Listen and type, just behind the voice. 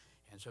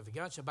So if you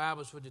got your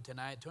Bibles with you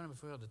tonight, turn them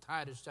to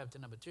Titus chapter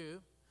number 2.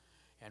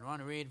 And I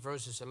want to read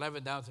verses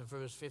 11 down to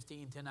verse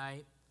 15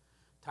 tonight.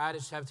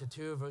 Titus chapter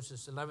 2,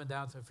 verses 11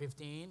 down to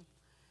 15.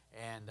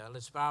 And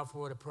let's bow for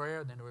a word of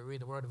prayer. Then we'll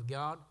read the Word of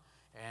God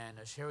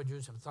and share with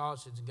you some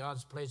thoughts that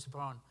God's placed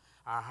upon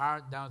our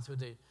heart down through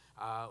the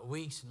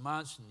weeks and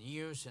months and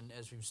years. And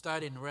as we've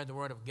studied and read the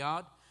Word of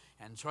God,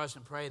 and trust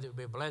and pray that it will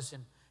be a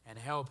blessing and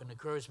help and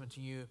encouragement to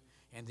you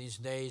in these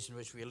days in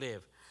which we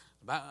live.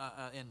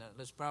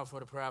 Let's bow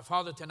for the prayer.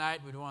 Father, tonight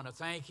we want to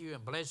thank you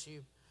and bless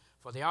you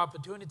for the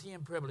opportunity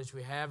and privilege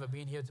we have of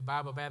being here at the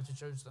Bible Baptist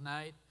Church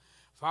tonight.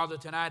 Father,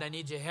 tonight I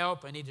need your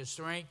help, I need your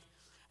strength,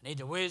 I need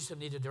your wisdom,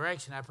 I need your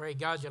direction. I pray,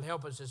 God, you'll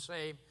help us to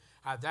say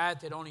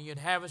that only you'd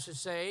have us to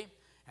say.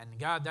 And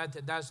God,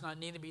 that does not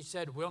need to be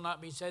said, will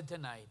not be said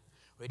tonight.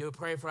 We do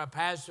pray for our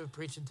pastor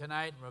preaching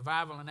tonight in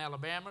revival in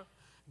Alabama.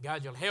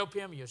 God, you'll help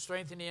him, you'll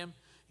strengthen him,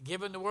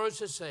 give him the words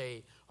to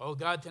say. Oh,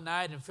 God,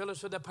 tonight, and fill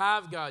us with the power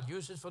of God.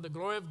 Use us for the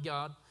glory of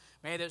God.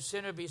 May that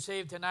sinner be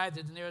saved tonight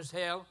that's nearest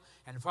hell.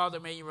 And, Father,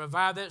 may you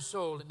revive that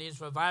soul that needs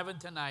reviving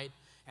tonight.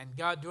 And,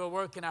 God, do a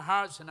work in our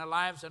hearts and our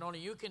lives that only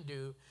you can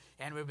do.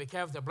 And we'll be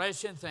careful to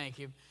bless you and thank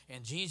you.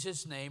 In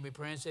Jesus' name we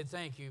pray and say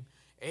thank you.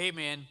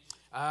 Amen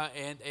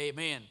and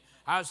amen.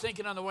 I was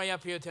thinking on the way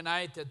up here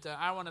tonight that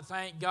I want to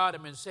thank God.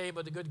 I've been saved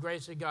by the good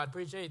grace of God.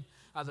 Appreciate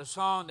the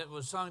song that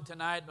was sung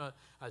tonight.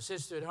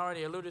 Sister had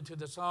already alluded to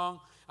the song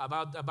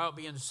about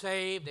being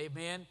saved.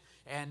 Amen.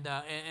 And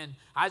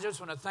I just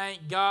want to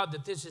thank God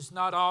that this is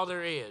not all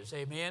there is.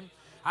 Amen.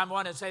 I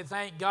want to say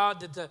thank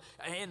God that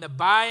in the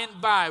by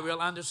and by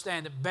we'll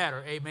understand it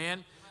better.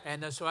 Amen.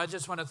 And so I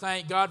just want to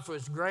thank God for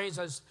his grace.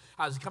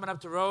 I was coming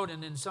up the road,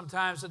 and then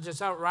sometimes I'm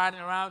just out riding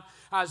around.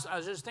 I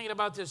was just thinking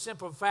about this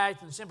simple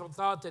fact and simple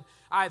thought that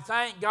I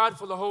thank God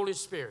for the Holy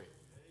Spirit.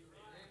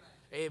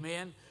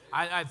 Amen.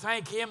 I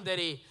thank him that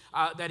he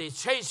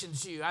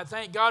chastens you. I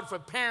thank God for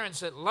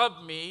parents that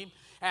loved me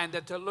and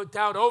that looked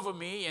out over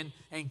me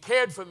and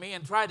cared for me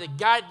and tried to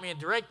guide me and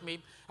direct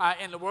me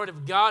in the Word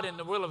of God and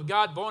the will of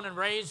God, born and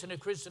raised in a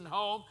Christian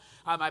home.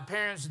 My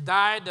parents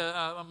died.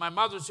 My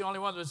mother was the only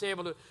one that was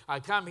able to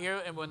come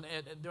here and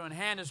during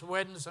Hannah's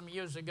wedding some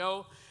years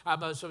ago.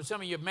 So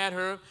some of you have met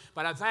her.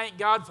 But I thank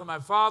God for my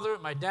father,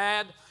 my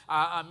dad.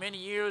 Many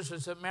years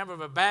as a member of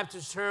a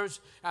Baptist church.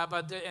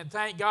 And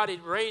thank God he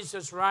raised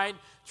us right,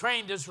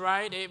 trained us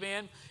right,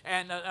 amen,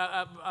 and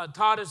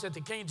taught us that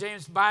the King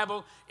James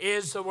Bible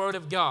is the Word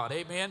of God,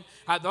 amen.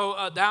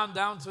 Though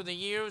down through the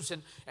years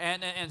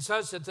and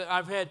such that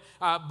I've had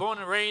born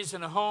and raised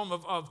in a home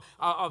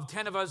of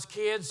 10 of us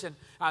kids, and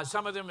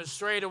some of them are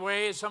strayed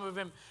away, some of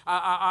them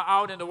are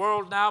out in the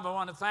world now, but I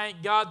want to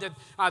thank God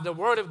that the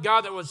Word of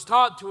God that was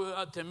taught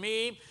to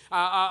me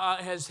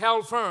has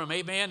held firm,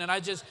 amen, and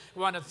I just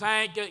want to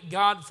thank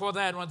God for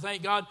that. I want to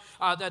thank God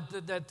that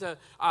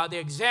the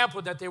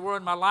example that they were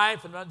in my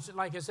life. And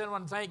like I said, I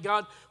want to thank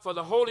God for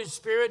the Holy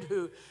Spirit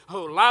who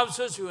loves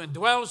us, who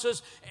indwells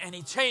us, and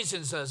he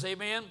chastens us.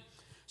 Amen.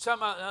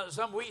 Some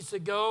weeks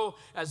ago,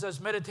 as I was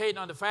meditating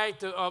on the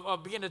fact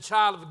of being a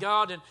child of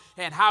God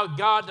and how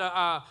God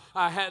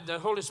the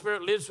Holy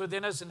Spirit lives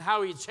within us and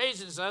how he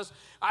chastens us,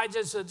 I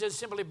just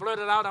simply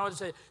blurted out. I want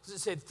to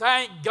say,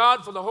 thank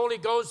God for the Holy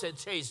Ghost that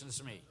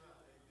chastens me.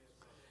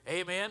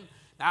 Amen.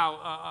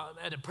 Now,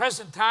 at the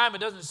present time, it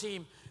doesn't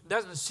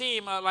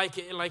seem like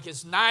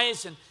it's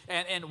nice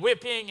and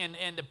whipping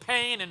and the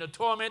pain and the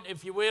torment,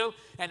 if you will,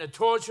 and the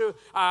torture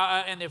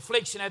and the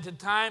affliction at the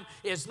time.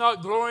 It's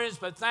not glorious,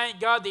 but thank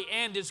God the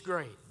end is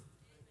great.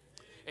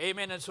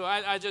 Amen. And so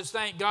I just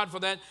thank God for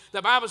that.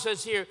 The Bible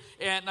says here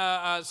in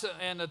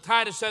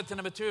Titus chapter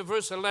number 2,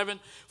 verse 11,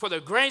 for the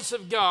grace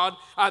of God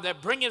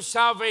that bringeth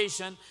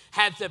salvation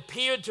hath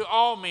appeared to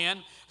all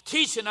men,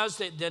 teaching us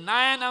that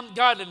denying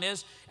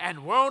ungodliness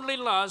and worldly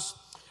lust,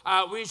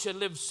 we should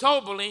live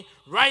soberly,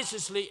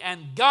 righteously,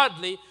 and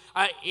godly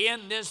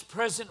in this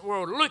present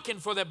world, looking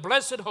for the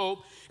blessed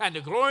hope and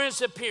the glorious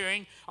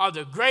appearing of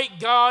the great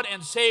God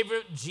and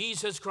Savior,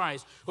 Jesus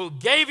Christ, who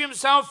gave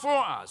himself for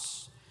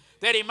us,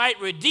 that he might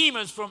redeem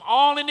us from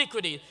all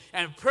iniquity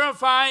and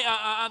purify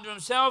unto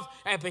himself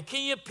a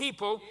peculiar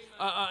people,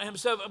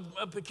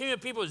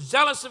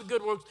 zealous of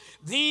good works.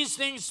 These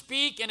things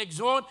speak and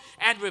exhort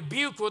and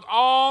rebuke with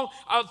all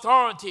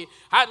authority.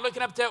 I'm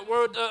looking up that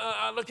word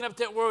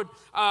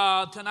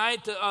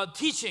tonight.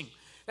 Teaching.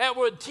 That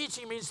word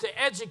teaching means to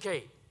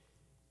educate.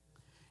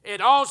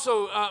 It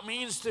also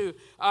means to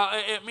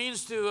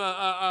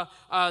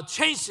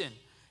chasten,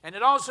 and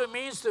it also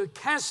means to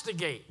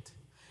castigate.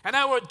 And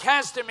that word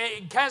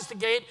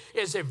castigate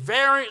is a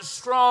very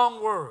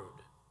strong word.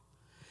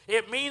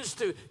 It means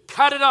to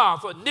cut it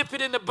off or nip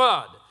it in the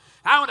bud.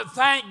 I want to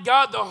thank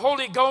God the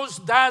Holy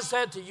Ghost does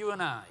that to you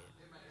and I.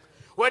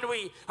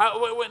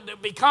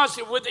 Because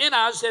within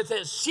us is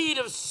that seed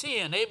of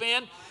sin,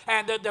 amen.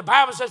 And the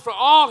Bible says, for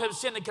all have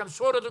sinned and come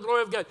short of the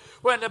glory of God.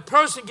 When the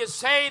person gets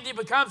saved, he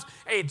becomes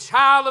a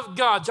child of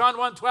God. John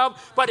 1:12,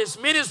 but as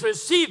many as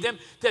received him,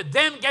 to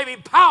them gave he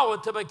power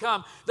to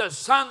become the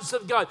sons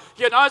of God.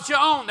 You're not your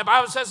own. The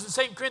Bible says in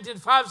 2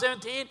 Corinthians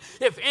 5:17,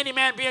 if any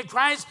man be in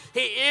Christ,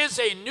 he is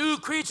a new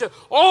creature.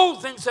 All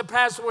things have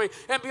passed away,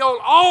 and behold,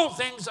 all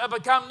things have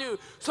become new.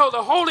 So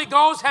the Holy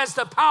Ghost has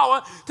the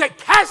power to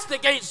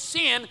castigate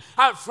sin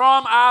out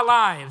from our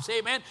lives.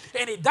 Amen.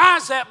 And he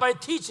does that by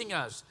teaching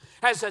us.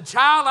 As a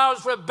child, I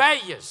was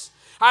rebellious.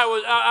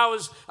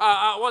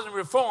 I wasn't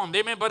reformed,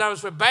 amen, but I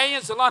was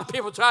rebellious. A lot of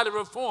people tried to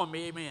reform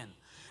me, amen.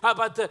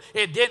 But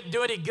it didn't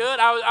do any good.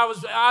 I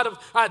was out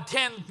of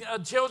 10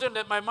 children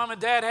that my mom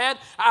and dad had.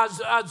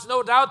 I was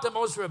no doubt the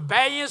most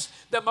rebellious,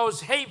 the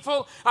most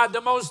hateful,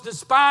 the most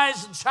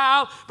despised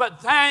child.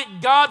 But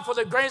thank God for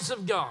the grace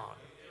of God.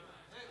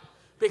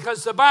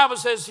 Because the Bible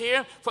says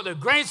here, for the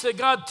grace of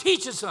God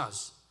teaches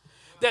us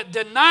that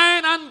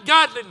denying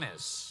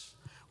ungodliness.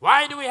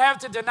 Why do we have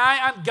to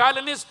deny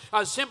ungodliness?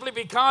 Simply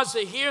because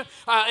here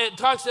it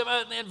talks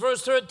about in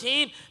verse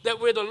 13 that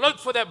we're to look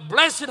for that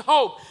blessed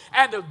hope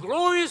and the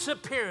glorious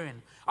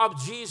appearing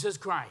of Jesus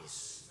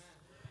Christ.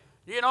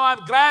 You know,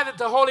 I'm glad that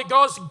the Holy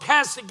Ghost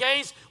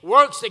castigates,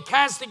 works to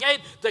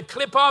castigate, to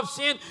clip off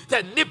sin,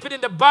 to nip it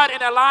in the bud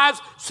in our lives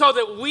so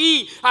that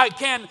we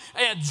can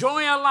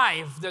enjoy a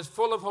life that's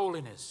full of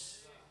holiness.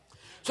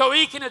 So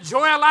we can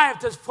enjoy a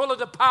life that's full of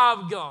the power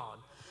of God.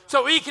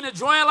 So we can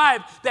enjoy a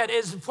life that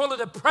is full of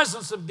the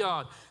presence of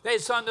God. They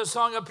sung the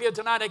song up here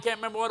tonight. I can't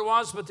remember what it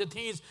was, but the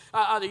teens,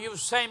 the youth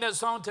sang that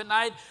song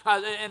tonight.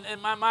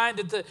 In my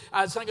mind,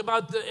 I sang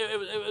about,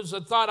 it was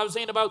a thought I was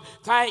saying about,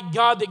 thank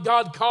God that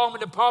God called me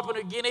to Papua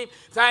New Guinea.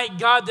 Thank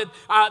God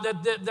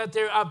that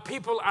there are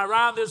people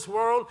around this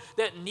world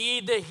that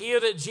need to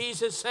hear that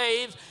Jesus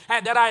saves,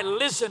 and that I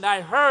listened,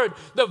 I heard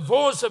the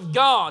voice of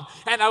God,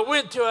 and I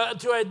went to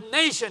a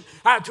nation,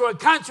 to a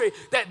country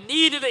that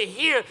needed to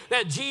hear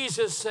that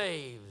Jesus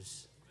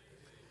saves.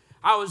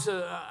 I was,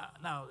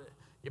 now,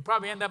 you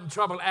probably end up in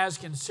trouble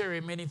asking Siri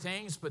many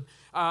things, but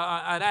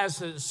I'd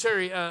ask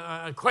Siri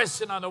a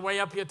question on the way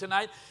up here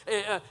tonight.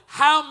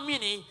 How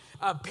many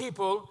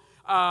people,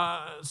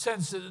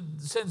 since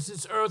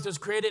this earth was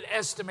created,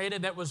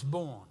 estimated that was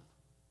born?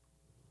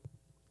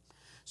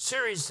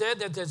 Siri said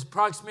that there's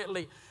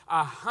approximately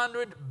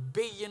 100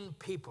 billion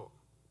people.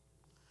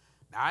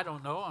 Now, I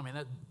don't know. I mean,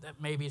 that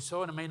may be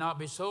so and it may not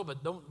be so,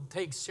 but don't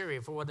take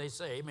Siri for what they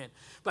say. Amen.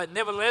 But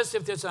nevertheless,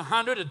 if there's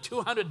 100 or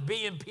 200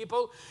 billion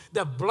people,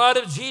 the blood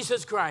of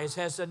Jesus Christ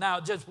has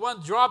enough, just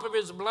one drop of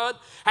his blood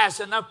has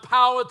enough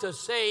power to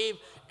save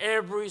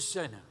every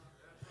sinner.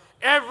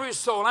 Every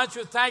soul. Aren't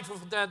you thankful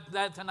for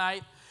that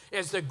tonight?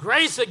 It's the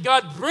grace of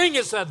God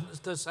brings us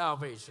to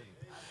salvation.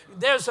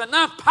 There's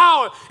enough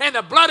power in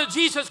the blood of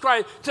Jesus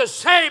Christ to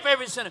save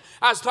every sinner.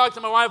 I was talking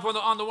to my wife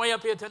on the way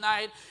up here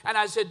tonight, and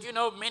I said, you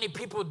know, many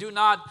people they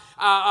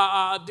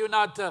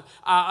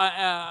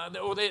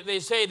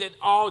say that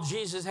all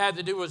Jesus had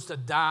to do was to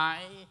die,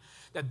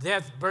 the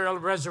death, burial,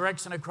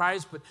 resurrection of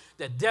Christ, but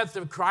the death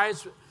of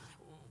Christ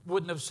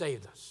wouldn't have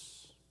saved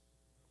us.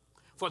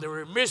 For the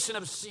remission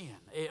of sin,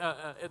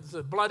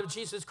 the blood of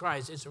Jesus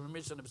Christ is a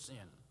remission of sin.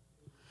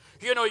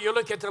 You know, you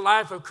look at the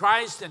life of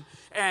Christ,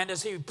 and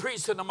as he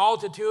preached to the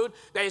multitude,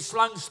 they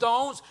slung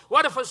stones.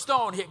 What if a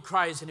stone hit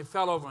Christ and he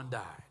fell over and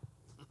died?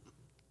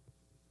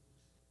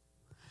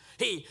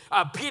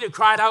 Peter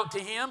cried out to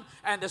him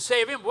and to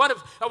save him. What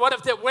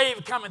if that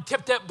wave come and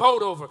tipped that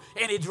boat over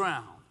and he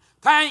drowned?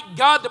 Thank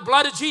God the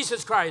blood of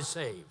Jesus Christ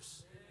saves.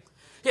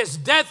 His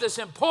death is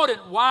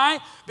important. Why?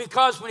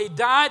 Because when he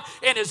died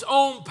in his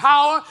own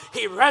power,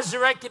 he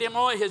resurrected him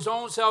on his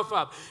own self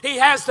up. He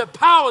has the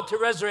power to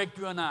resurrect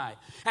you and I.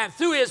 And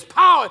through his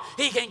power,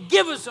 he can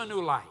give us a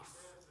new life.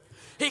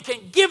 He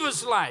can give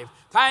us life.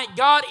 Thank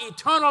God,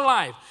 eternal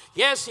life.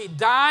 Yes, he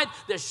died.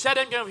 The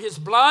shedding of his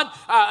blood,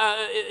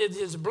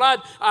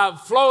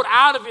 flowed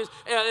out of his,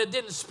 it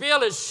didn't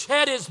spill, it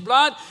shed his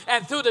blood.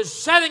 And through the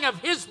shedding of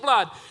his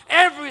blood,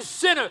 every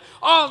sinner,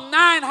 all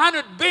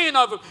 900 billion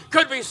of them,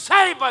 could be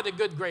saved by the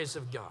good grace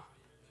of God.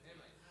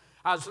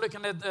 I was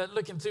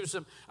looking through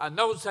some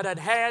notes that I'd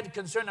had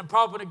concerning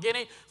Papua New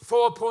Guinea.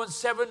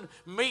 4.7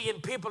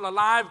 million people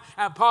alive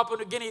in Papua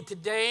New Guinea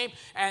today,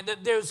 and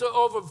that there's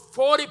over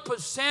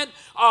 40%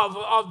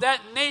 of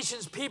that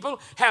nation's people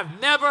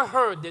have never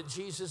heard that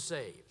Jesus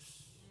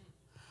saves.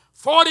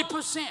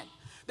 40%.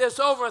 There's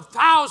over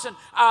 1,000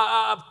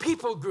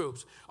 people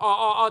groups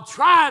or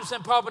tribes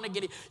in Papua New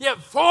Guinea. Yet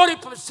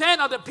 40%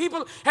 of the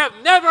people have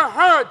never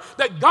heard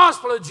the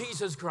gospel of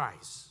Jesus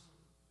Christ.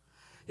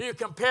 You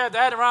compare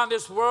that around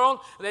this world,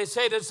 they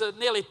say there's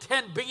nearly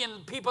 10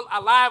 billion people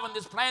alive on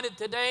this planet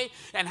today,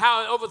 and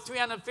how over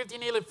 350,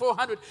 nearly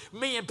 400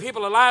 million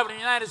people alive in the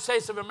United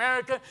States of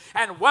America,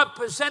 and what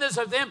percentage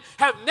of them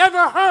have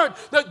never heard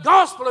the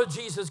gospel of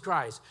Jesus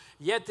Christ.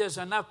 Yet there's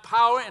enough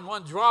power in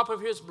one drop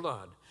of his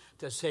blood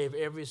to save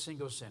every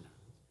single sinner.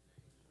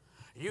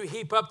 You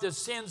heap up the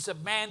sins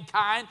of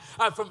mankind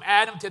from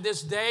Adam to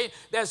this day,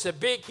 that's a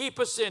big heap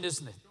of sin,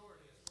 isn't it?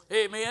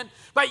 Amen.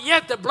 But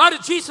yet the blood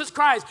of Jesus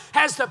Christ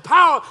has the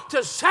power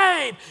to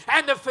save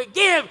and to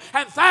forgive,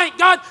 and thank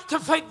God, to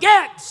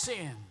forget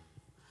sin.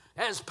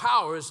 That's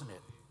power, isn't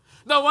it?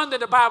 No wonder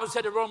the Bible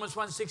said in Romans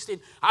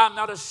 1:16, I'm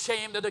not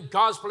ashamed of the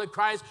gospel of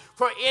Christ,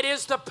 for it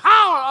is the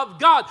power of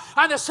God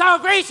and the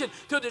salvation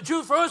to the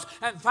Jew first,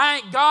 and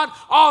thank God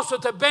also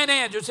to Ben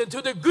Andrews and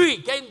to the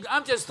Greek. And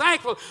I'm just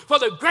thankful for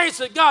the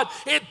grace of God.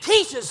 It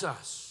teaches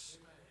us.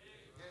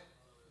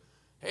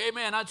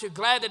 Amen. Aren't you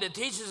glad that it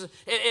teaches us?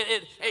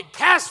 It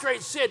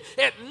castrates sin.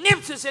 It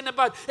nips us in the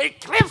bud. It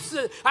clips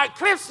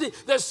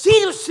the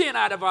seed of sin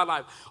out of our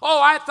life.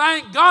 Oh, I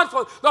thank God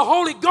for the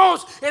Holy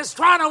Ghost is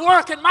trying to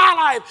work in my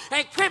life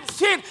and clip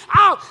sin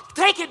out,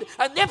 take it,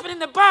 nip it in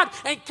the bud,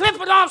 and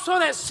clip it off so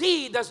that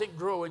seed doesn't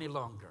grow any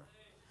longer.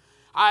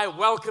 I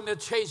welcome the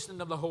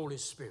chastening of the Holy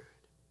Spirit.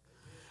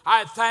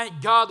 I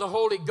thank God the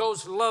Holy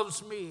Ghost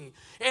loves me,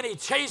 and He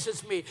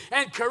chases me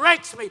and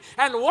corrects me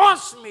and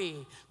wants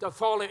me to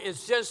follow.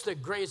 It's just the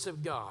grace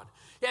of God.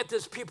 Yet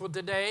there's people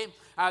today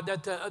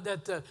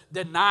that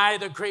deny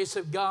the grace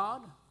of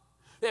God.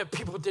 There are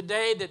people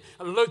today that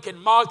look and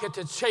mock at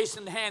the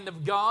chastening hand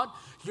of God.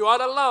 You ought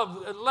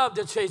to love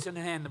the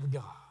chastening hand of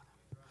God.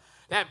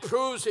 That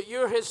proves that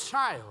you're His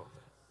child.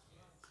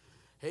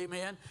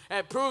 Amen.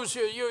 It proves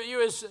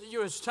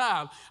you're His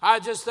child. I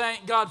just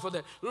thank God for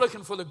that.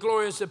 Looking for the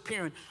glorious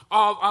appearing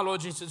of our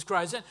Lord Jesus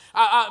Christ. And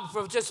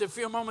for just a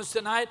few moments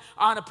tonight,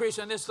 I want to preach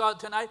on this thought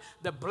tonight,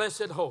 the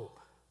blessed hope.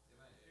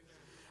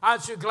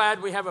 Aren't you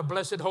glad we have a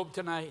blessed hope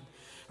tonight?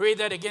 Read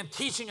that again,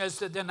 teaching us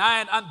to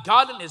deny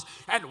ungodliness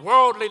and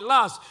worldly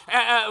lust.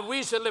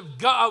 We should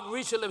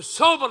live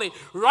soberly,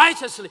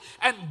 righteously,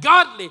 and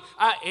godly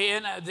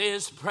in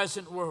this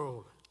present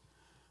world.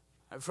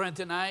 Friend,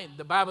 tonight,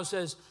 the Bible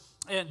says,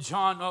 in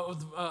John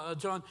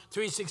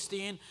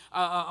 3:16,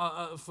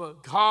 for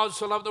God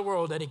so loved the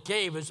world that He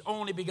gave His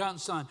only begotten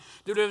Son,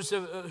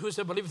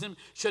 whoso believeth in Him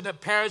should not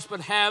perish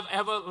but have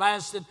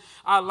everlasting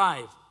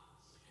life.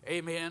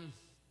 Amen.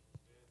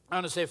 I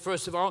want to say,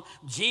 first of all,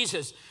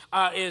 Jesus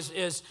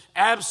is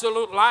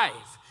absolute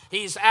life.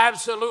 He's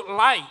absolute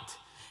light,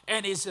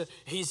 and He's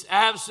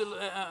absolute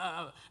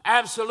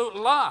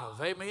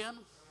love. Amen.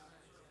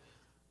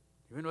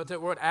 You know what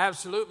that word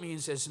absolute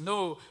means? There's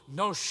no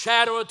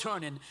shadow of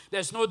turning.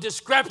 There's no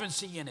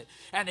discrepancy in it.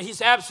 And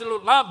He's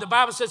absolute love. The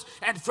Bible says,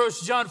 and 1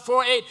 John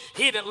 4:8,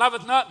 he that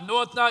loveth not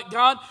knoweth not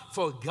God,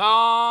 for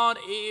God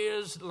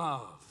is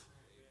love.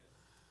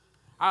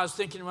 I was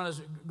thinking when I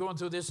was going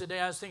through this today,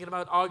 I was thinking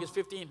about August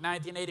 15,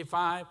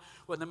 1985,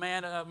 when the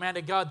man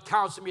of God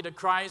counseled me to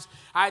Christ.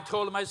 I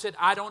told him, I said,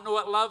 I don't know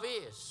what love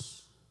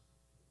is.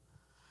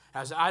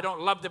 I said, I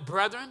don't love the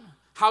brethren.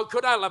 How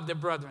could I love the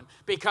brethren?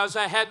 Because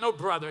I had no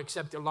brother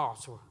except the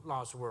lost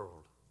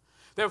world.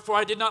 Therefore,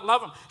 I did not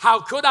love him. How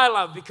could I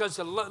love? Because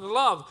the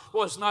love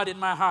was not in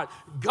my heart.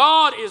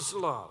 God is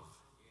love.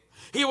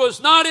 He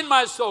was not in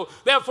my soul.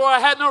 Therefore, I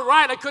had no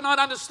right. I could not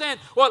understand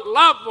what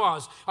love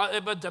was.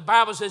 But the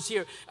Bible says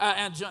here,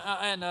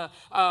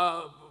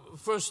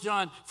 1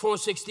 John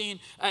 4:16,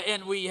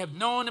 and we have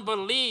known and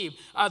believed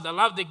the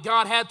love that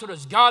God had toward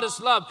us. God is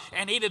love,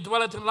 and he that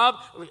dwelleth in love,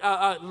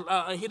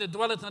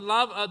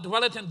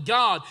 dwelleth in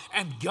God,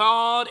 and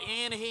God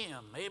in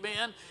him.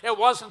 Amen. It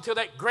wasn't until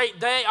that great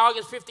day,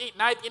 August 15,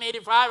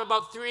 1985,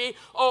 about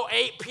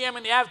 3:08 p.m.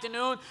 in the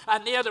afternoon,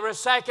 near the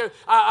Resaca,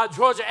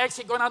 Georgia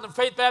exit, going out to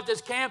Faith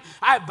Baptist camp,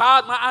 I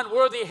bowed my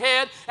unworthy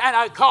head, and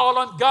I called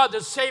on God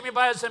to save me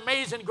by His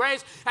amazing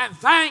grace, and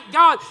thank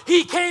God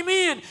He came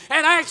in,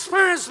 and I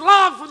experienced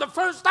love for the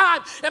first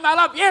time in my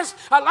life. Yes,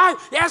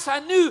 I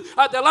knew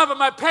the love of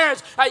my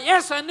parents.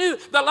 Yes, I knew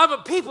the love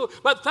of people.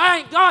 But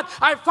thank God,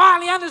 I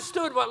finally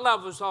understood what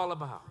love was all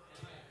about.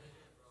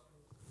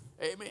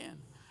 Amen.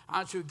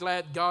 Aren't you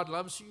glad God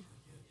loves you?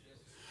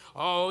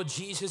 Oh,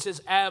 Jesus is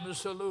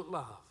absolute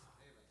love.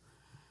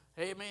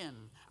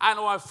 Amen. I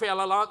know I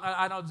fail a lot.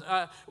 I know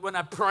when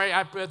I pray,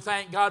 I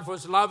thank God for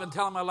His love and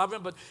tell Him I love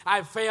Him. But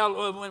I fail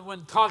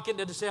when talking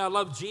to say I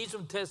love Jesus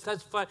and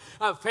testify.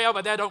 I fail,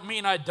 but that don't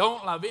mean I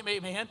don't love Him.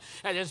 Amen.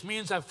 It just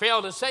means I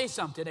fail to say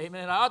something.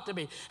 Amen. It ought to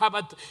be.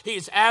 But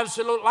He's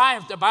absolute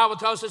life. The Bible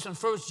tells us in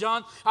 1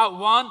 John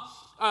 1.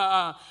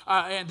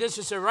 And this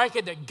is a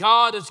record that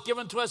God has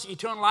given to us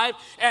eternal life,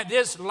 and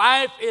this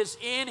life is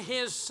in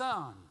His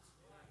Son.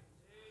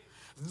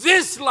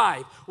 This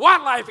life,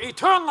 what life?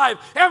 Eternal life,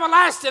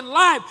 everlasting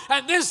life,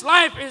 and this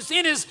life is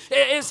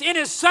in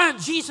His Son,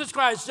 Jesus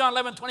Christ. John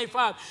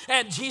 11:25.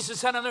 And Jesus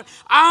said unto him,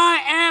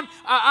 I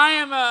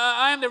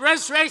am the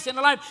resurrection and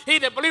the life. He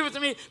that believeth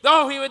in me,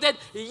 though he were dead,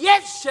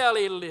 yet shall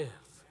he live.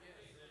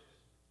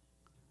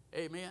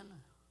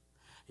 Amen.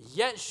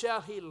 Yet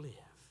shall he live.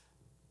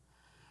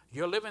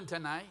 You're living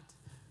tonight.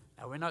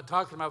 Now, we're not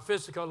talking about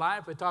physical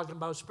life. We're talking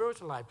about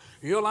spiritual life.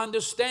 You'll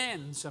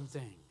understand some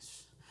things.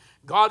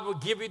 God will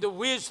give you the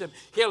wisdom.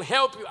 He'll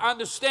help you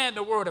understand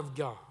the Word of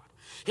God.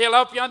 He'll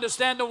help you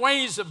understand the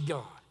ways of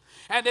God.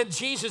 And then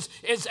Jesus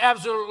is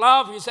absolute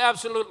love. He's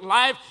absolute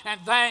life.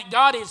 And thank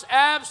God He's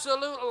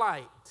absolute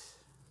light.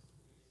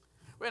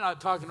 We're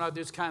not talking about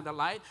this kind of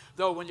light.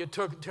 Though when you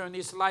turn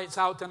these lights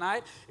out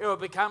tonight, it will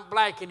become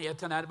black in here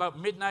tonight. About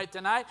midnight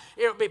tonight,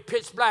 it will be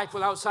pitch black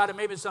with outside of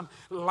maybe some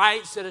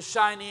lights that are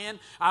shining in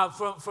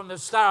from the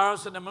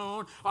stars and the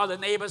moon or the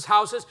neighbors'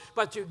 houses.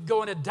 But you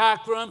go in a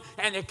dark room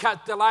and you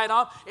cut the light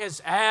off,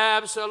 it's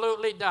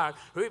absolutely dark.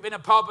 We've been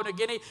in Papua New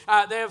Guinea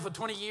there for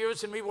 20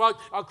 years, and we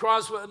walked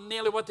across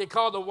nearly what they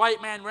call the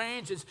White Man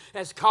Range.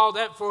 It's called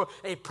that for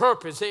a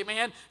purpose,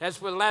 amen?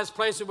 That's where the last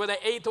place where they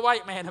ate the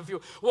white man. If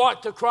you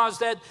walked across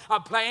that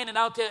plane and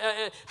out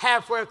there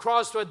halfway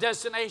across to a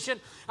destination,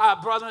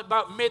 brother,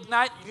 about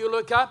midnight, you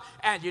look up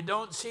and you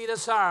don't see the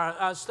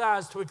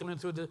stars twinkling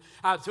through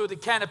the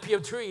canopy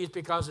of trees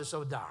because it's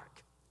so dark.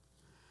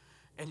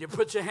 And you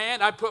put your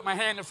hand, I put my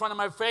hand in front of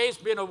my face,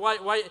 being a white,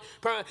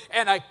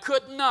 and I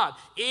could not,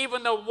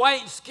 even the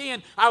white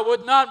skin, I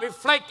would not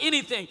reflect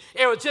anything.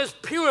 It was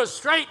just pure,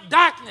 straight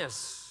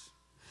darkness.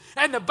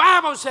 And the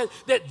Bible says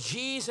that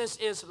Jesus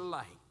is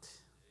light.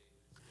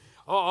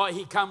 Oh,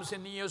 he comes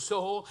into your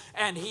soul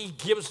and he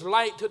gives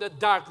light to the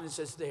darkness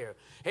that's there.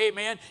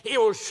 Amen. He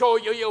will show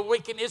you your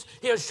wickedness.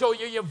 He'll show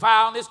you your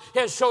vileness.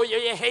 He'll show you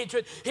your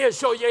hatred. He'll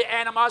show you your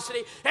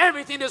animosity.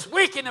 Everything that's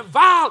wicked and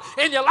vile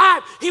in your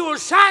life, he will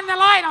shine the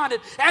light on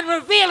it and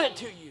reveal it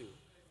to you.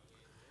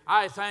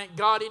 I thank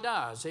God he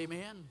does.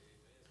 Amen.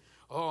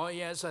 Oh,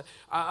 yes.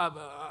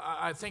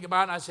 I think about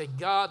it and I say,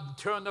 God,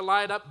 turn the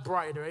light up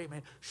brighter.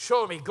 Amen.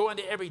 Show me. Go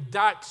into every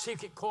dark,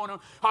 secret corner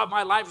of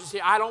my life. You say,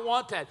 I don't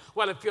want that.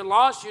 Well, if you're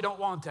lost, you don't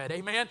want that.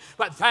 Amen.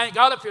 But thank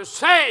God if you're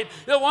saved,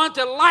 you want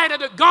the light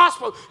of the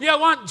gospel. You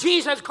want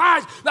Jesus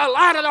Christ, the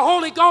light of the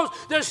Holy Ghost,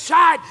 to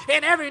shine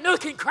in every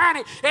nook and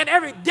cranny, in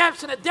every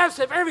depth and the depths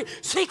of every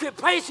secret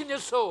place in your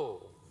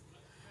soul.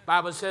 The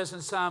Bible says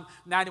in Psalm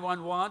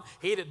 91:1,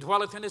 he that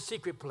dwelleth in the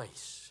secret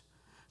place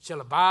shall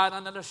abide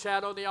under the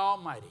shadow of the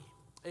Almighty.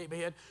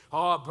 Amen.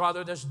 Oh,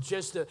 brother, that's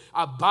just to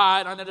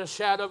abide under the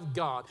shadow of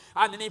God,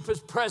 underneath his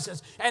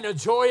presence and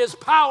enjoy his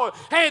power.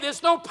 Hey,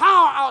 there's no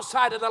power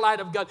outside of the light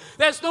of God.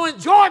 There's no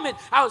enjoyment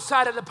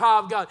outside of the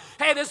power of God.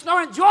 Hey, there's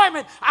no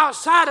enjoyment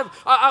outside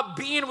of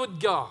being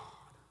with God.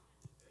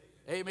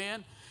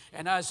 Amen.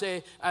 And I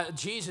say,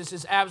 Jesus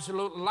is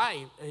absolute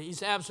light.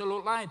 He's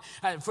absolute light.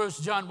 1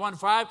 John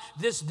 1:5,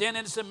 this then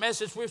is the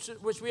message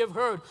which we have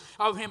heard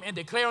of him and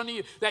declare unto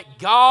you that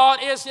God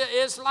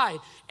is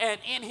light,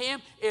 and in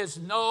him is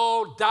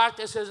no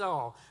darkness at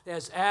all.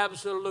 There's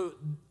absolute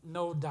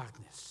no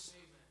darkness.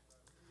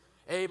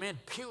 Amen.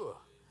 Pure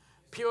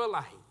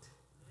light.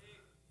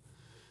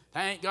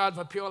 Thank God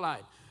for pure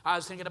light. I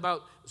was thinking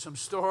about some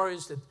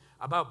stories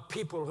about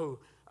people who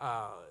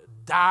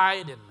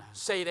died and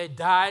say they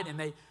died and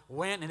they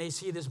went and they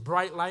see this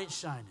bright light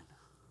shining.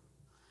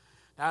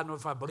 I don't know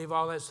if I believe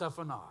all that stuff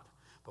or not.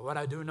 But what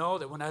I do know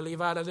that when I leave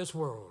out of this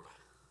world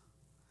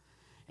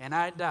and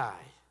I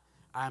die,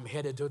 I'm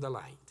headed to the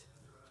light.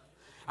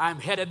 I'm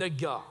headed to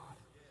God.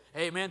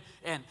 Amen.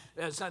 And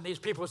some of these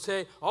people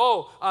say,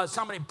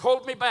 somebody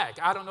pulled me back.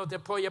 I don't know if they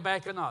pull you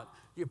back or not.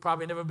 You've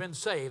probably never been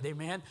saved.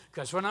 Amen.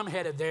 Because when I'm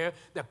headed there,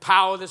 the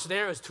power that's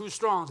there is too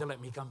strong to let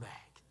me come back.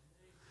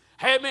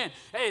 Amen.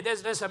 Hey,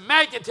 there's a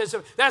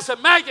magnetism. There's a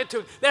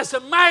magnitude. There's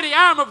a mighty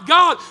arm of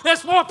God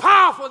that's more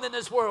powerful than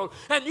this world.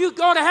 And you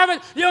go to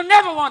heaven, you'll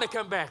never want to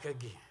come back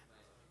again.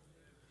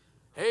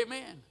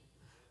 Amen.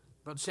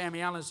 But Sammy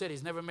Allen said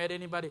he's never met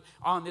anybody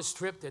on this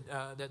trip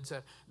that's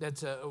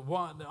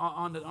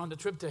on the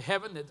trip to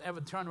heaven that ever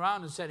turned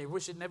around and said he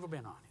wished he'd never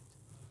been on it.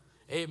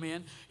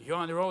 Amen. You're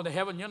on the road to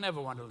heaven, you'll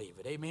never want to leave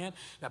it. Amen.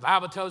 The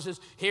Bible tells us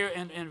here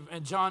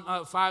in John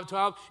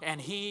 5:12,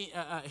 and he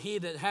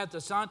that hath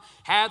the Son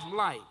hath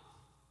light,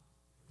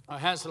 or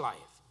has life.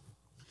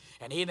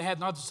 And he that hath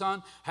not the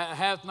Son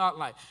hath not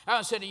life. I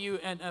want to say to you,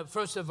 and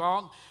first of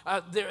all,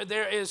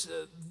 there is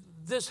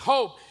this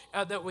hope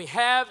that we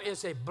have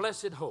is a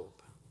blessed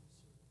hope.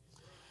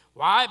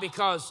 Why?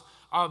 Because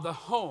of the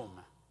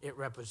home it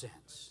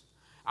represents.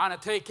 I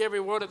want to take every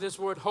word of this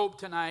word hope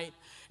tonight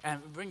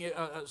and bring you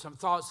some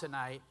thoughts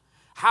tonight.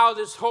 How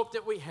this hope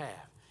that we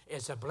have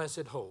is a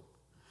blessed hope.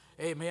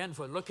 Amen.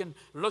 For looking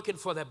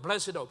for that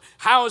blessed hope.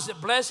 How is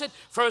it blessed?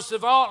 First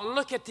of all,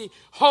 look at the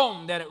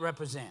home that it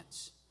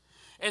represents.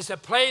 It's a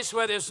place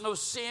where there's no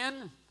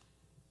sin.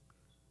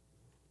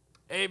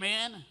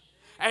 Amen.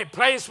 A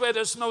place where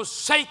there's no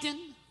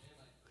Satan.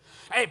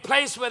 A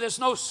place where there's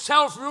no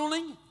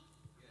self-ruling.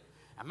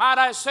 And might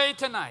I say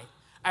tonight,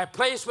 a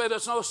place where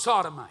there's no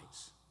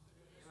sodomites.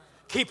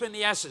 Keeping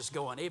the S's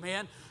going.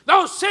 Amen.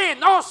 No sin,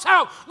 no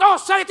self, no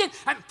Satan,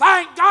 and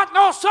thank God,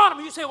 no Sodom.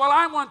 You say, well,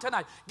 I'm one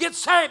tonight. Get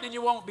saved and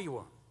you won't be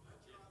one.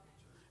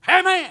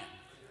 Amen.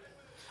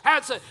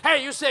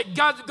 Hey, you said,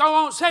 God, go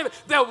on, save it.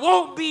 There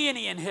won't be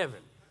any in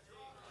heaven.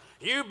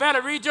 You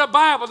better read your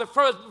Bible. The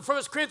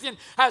First Corinthians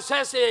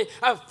says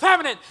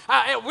feminine.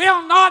 It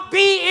will not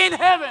be in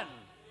heaven.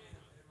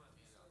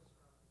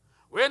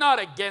 We're not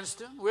against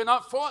them. We're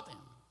not for them.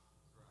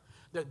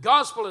 The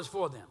gospel is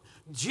for them.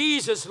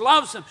 Jesus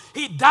loves them.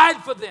 He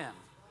died for them.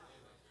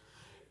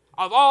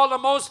 of all the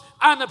most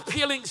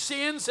unappealing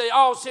sins.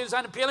 All sins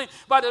unappealing,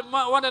 but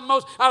one of the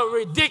most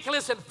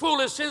ridiculous and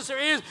foolish sins there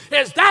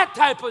is that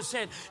type of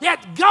sin.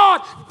 Yet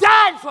God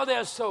died for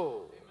their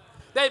soul.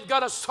 They've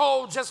got a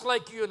soul just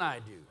like you and I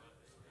do.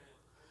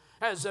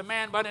 There's a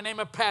man by the name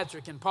of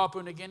Patrick in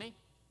Papua New Guinea.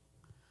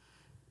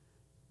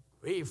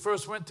 He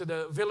first went to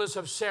the village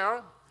of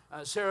Sarah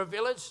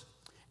village,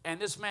 and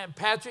this man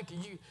Patrick,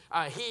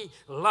 he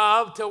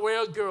loved to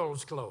wear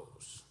girls'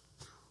 clothes.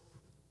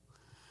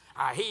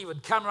 He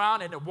would come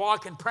around and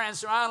walk and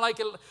prance around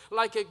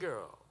like a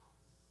girl.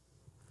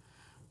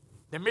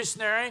 The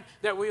missionary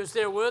that we was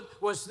there with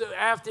was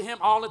after him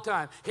all the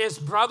time. His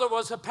brother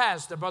was a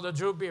pastor. Brother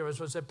Drew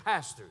Beers was a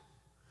pastor.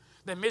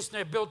 The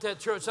missionary built that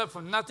church up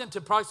from nothing to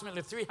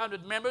approximately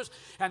 300 members,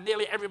 and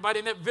nearly everybody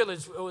in that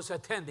village was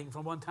attending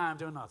from one time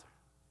to another.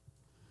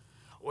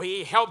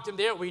 We helped him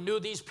there. We knew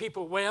these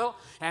people well.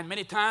 And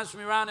many times when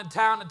we were around in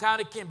town of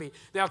Kimby,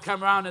 they'll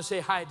come around and say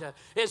hi to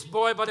this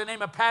boy by the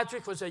name of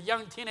Patrick. Was a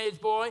young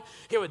teenage boy.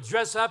 He would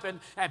dress up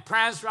and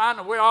prance around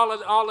and wear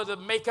all of the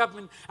makeup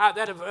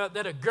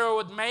that a girl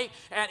would make,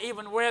 and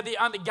even wear the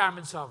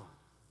undergarments of them.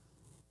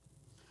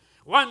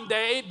 One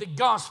day, the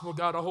gospel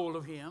got a hold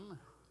of him,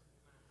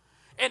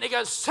 and he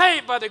got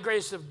saved by the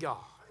grace of God.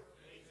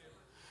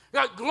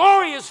 Got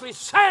gloriously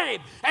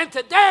saved. And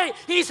today,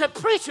 he's a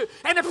preacher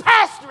and a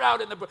pastor out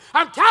in the world.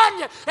 I'm telling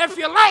you, if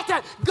you like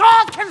that,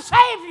 God can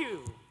save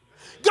you.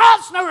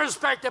 God's no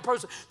respecter of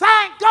person.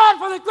 Thank God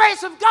for the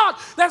grace of God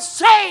that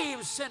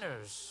saves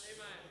sinners.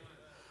 Amen.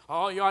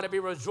 Oh, you ought to be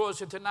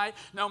rejoicing tonight.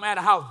 No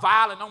matter how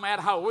violent, no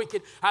matter how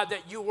wicked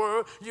that you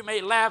were, you may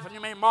laugh and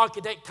you may mock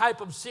at that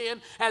type of sin,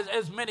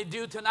 as many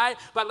do tonight.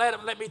 But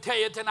let me tell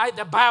you tonight,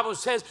 the Bible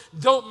says,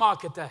 don't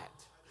mock at that.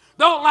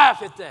 Don't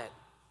laugh at that.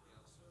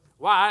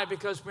 Why?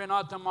 Because we're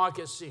not to mock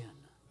at sin.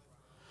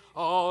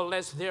 Oh,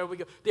 there we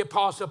go. The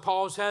Apostle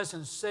Paul says,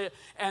 and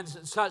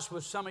such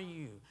was some of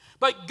you.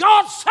 But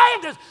God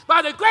saved us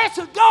by the grace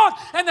of God,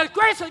 and the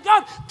grace of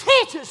God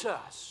teaches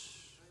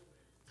us.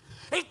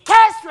 It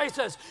castrates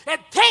us.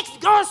 It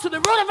goes to the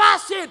root of our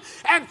sin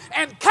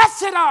and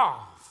cuts it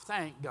off.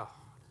 Thank God.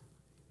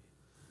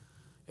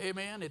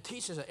 Amen. It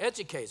teaches us,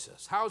 educates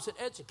us. How does it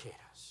educate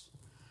us?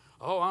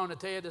 Oh, I want to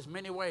tell you, there's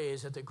many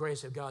ways that the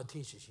grace of God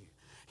teaches you.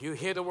 You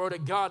hear the word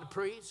of God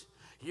preached.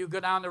 You go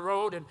down the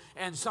road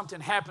and something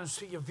happens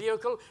to your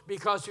vehicle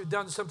because you've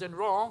done something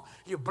wrong.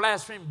 You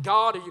blaspheme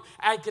God, or you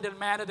acted in a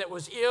manner that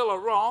was ill or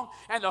wrong.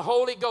 And the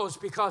Holy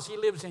Ghost, because he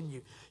lives in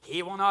you,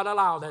 he will not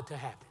allow that to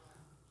happen.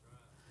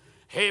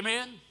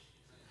 Amen.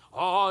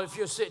 Oh, if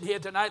you're sitting here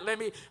tonight, let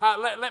me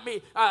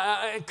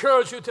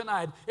encourage you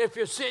tonight. If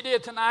you're sitting here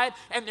tonight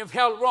and you've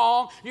held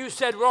wrong, you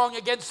said wrong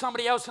against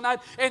somebody else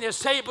tonight, and you're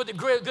saved with the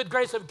good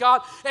grace of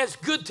God, it's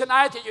good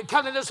tonight that you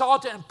come to this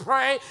altar and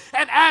pray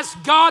and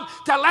ask God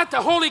to let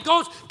the Holy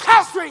Ghost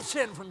castrate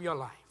sin from your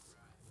life.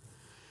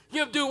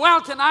 You do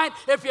well tonight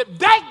if you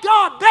beg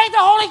God, beg the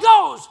Holy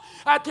Ghost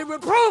to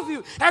reprove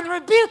you and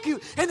rebuke you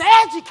and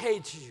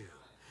educate you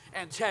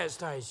and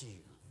chastise you.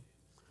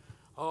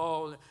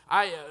 Oh,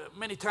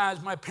 many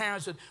times my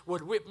parents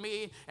would whip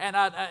me, and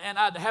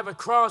I'd have a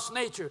cross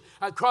nature,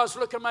 a cross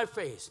look on my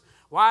face.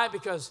 Why?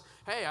 Because,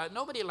 hey,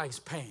 nobody likes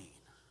pain.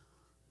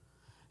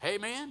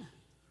 Amen?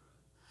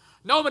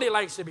 Nobody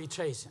likes to be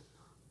chastened.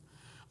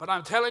 But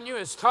I'm telling you,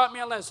 it's taught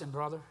me a lesson,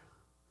 brother.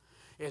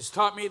 It's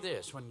taught me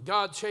this. When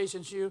God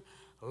chastens you,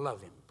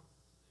 love him.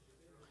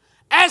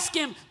 Ask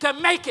him to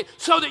make it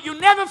so that you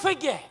never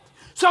forget.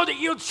 So that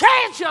you'll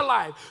change your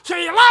life. So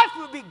your life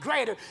will be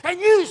greater and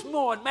used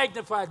more and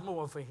magnified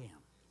more for him.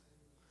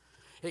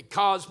 It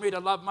caused me to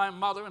love my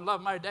mother and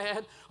love my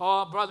dad.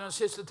 Oh, brother and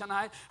sister,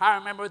 tonight, I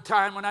remember a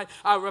time when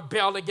I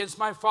rebelled against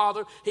my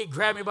father. He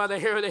grabbed me by the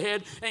hair of the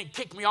head and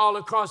kicked me all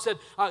across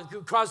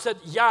that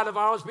yard of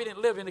ours. We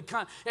didn't live in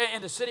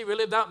the city. We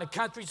lived out in the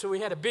country, so we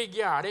had a big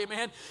yard.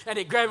 Amen. And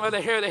he grabbed me by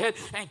the hair of the head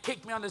and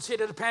kicked me on the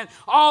seat of the pants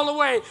all the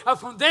way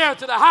from there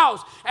to the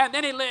house. And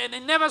then he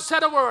never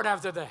said a word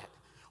after that.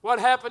 What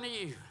happened to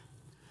you?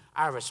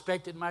 I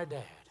respected my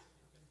dad.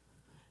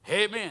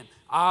 Amen.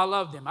 I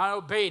loved him. I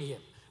obeyed him.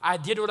 I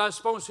did what I was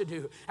supposed to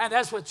do. And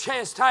that's what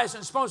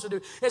chastising is supposed to do.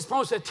 It's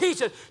supposed to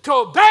teach us to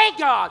obey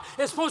God.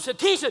 It's supposed to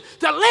teach us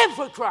to live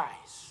for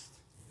Christ.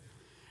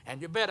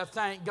 And you better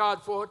thank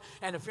God for it.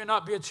 And if you're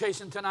not being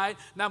chastened tonight,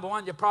 number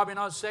one, you're probably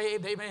not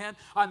saved. Amen.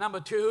 Or number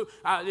two,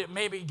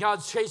 maybe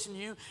God's chasing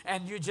you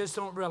and you just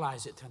don't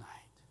realize it tonight.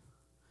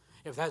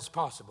 If that's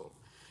possible.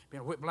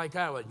 Been whipped like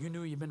I was. You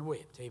knew you've been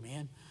whipped.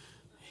 Amen.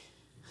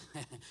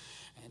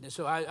 And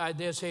so I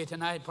dare say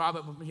tonight,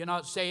 probably you're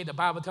not saved. The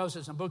Bible tells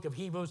us in the book of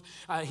Hebrews,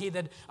 he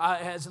that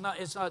is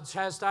not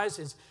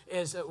chastised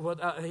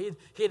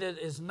he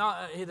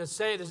that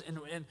saved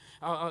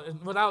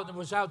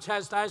without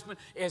chastisement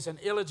is an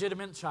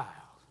illegitimate child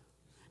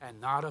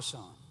and not a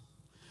son.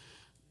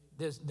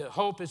 the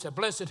hope is a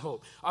blessed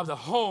hope of the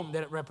home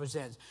that it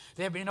represents.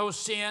 There be no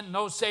sin,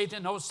 no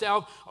Satan, no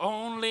self,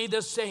 only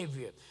the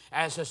Savior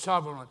as a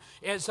sovereign one.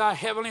 It's our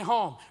heavenly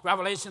home.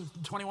 Revelation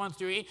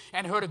 21:3,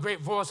 and heard a great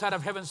voice out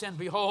of heaven saying,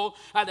 behold,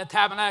 at the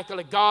tabernacle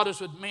of God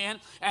is with men,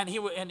 and he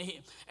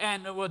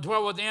will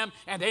dwell with them,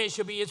 and they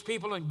shall be his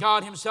people, and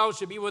God himself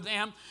shall be with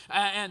them,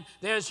 and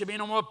there shall be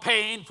no more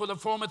pain, for the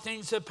former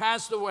things have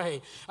passed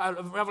away.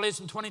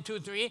 Revelation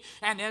 22:3,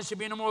 and there shall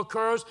be no more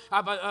curse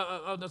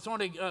of the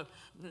throne of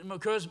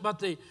curse, but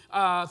the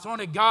throne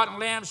of God and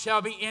Lamb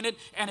shall be in it,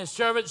 and his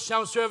servants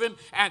shall serve him,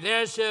 and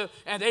they shall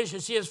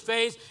see his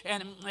face,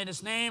 and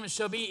his name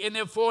shall be in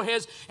their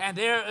foreheads, and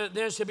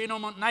there shall be no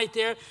more night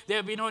there.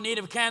 There be no need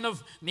of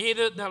candles,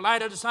 neither the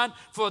light of the sun,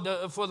 for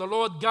the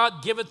Lord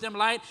God giveth them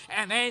light,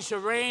 and they shall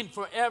reign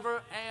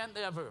forever and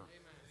ever. Amen.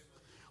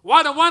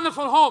 What a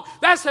wonderful hope.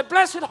 That's the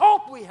blessed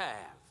hope we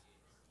have.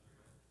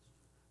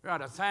 We ought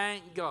to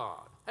thank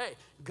God. Hey,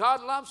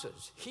 God loves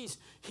us. He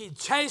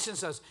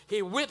chastens us.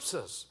 He whips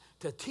us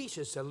to teach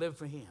us to live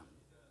for him.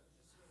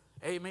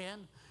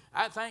 Amen.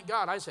 I thank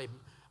God. I say,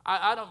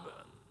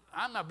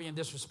 I'm not being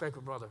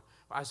disrespectful, brother.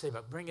 I say,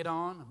 but bring it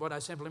on. What I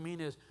simply mean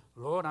is,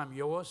 Lord, I'm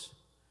yours.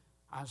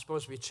 I'm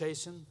supposed to be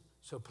chastened,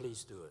 so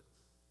please do it.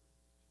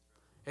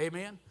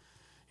 Amen.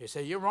 You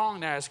say, you're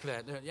wrong to ask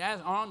that. You're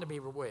wrong to be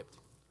whipped.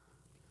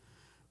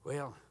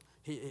 Well,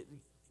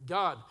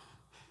 God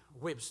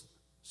whips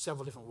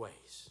several different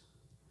ways.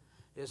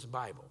 It's the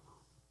Bible.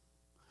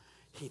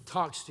 He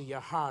talks to your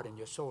heart and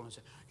your soul and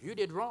says, you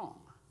did wrong.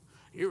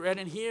 You read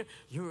in here,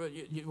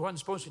 you weren't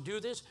supposed to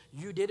do this.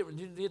 You did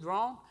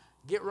wrong.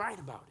 Get right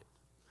about it.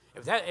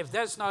 If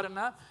that's not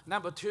enough,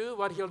 number two,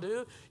 what he'll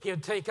do, he'll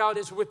take out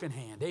his whipping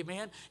hand.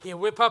 Amen. He'll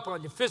whip up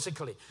on you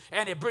physically,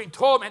 and he'll bring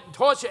torment and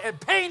torture and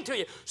pain to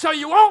you, so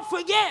you won't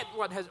forget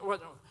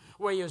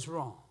where you was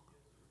wrong.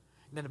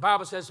 And then the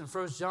Bible says in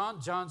 1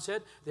 John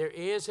said, there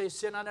is a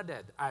sin unto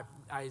death.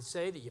 I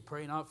say that you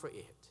pray not for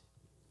it.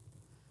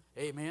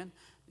 Amen.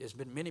 There's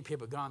been many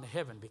people gone to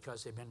heaven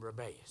because they've been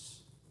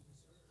rebellious.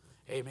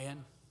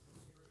 Amen.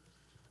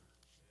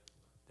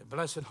 The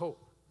blessed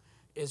hope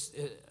is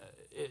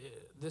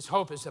this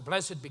hope is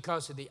blessed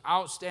because of the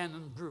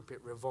outstanding group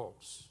it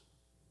revolves.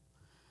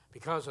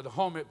 Because of the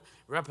home it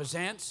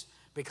represents,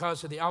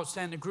 because of the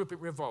outstanding group it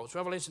revolves.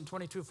 Revelation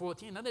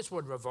 22:14. Now this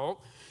word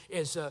revolt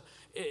is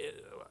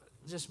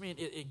just mean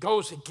it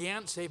goes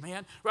against,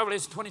 amen.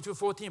 Revelation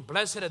 22:14,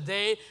 blessed are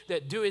they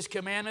that do his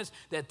commandments,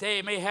 that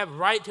they may have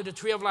right to the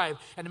tree of life,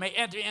 and may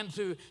enter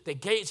into the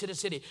gates of the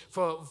city.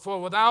 For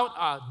without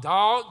are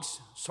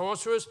dogs,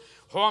 sorcerers,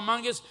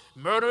 whoremongers,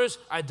 murderers,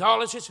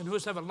 idolaters, and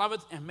whosoever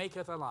loveth and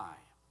maketh a lie.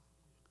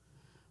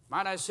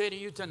 Might I say to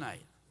you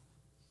tonight,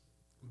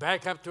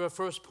 back up to our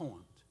first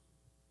point.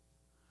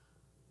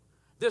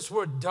 This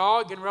word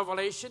dog in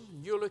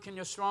Revelation, you look in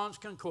your Strong's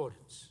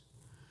Concordance.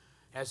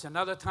 As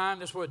another time,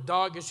 this word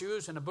dog is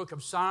used in the book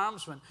of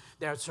Psalms when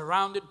they're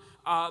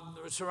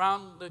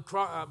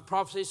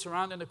prophecy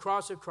surrounding the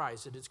cross of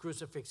Christ at its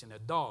crucifixion. The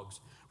dogs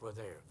were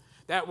there.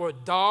 That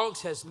word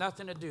dogs has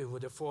nothing to do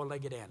with the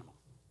four-legged animal.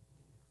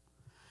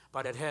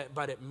 But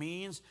it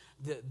means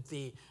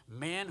the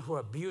men who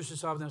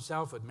abuses of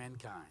themselves with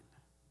mankind.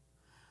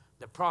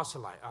 The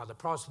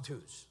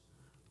prostitutes,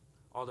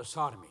 or the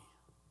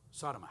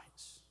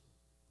sodomites.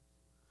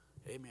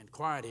 Amen.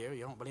 Quiet here.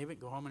 You don't believe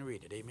it? Go home and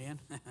read it. Amen.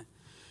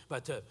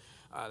 But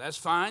that's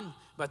fine.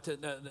 But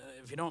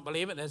if you don't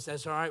believe it,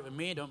 that's all right with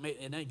me. It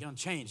ain't going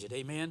to change it.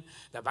 Amen.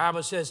 The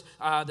Bible says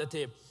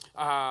that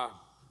I'm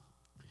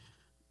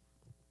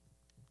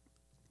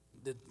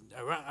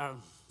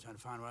trying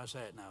to find where I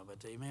say it now.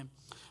 But amen.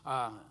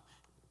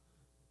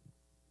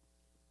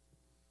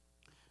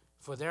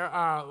 For there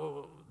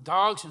are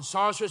dogs and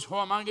sorcerers,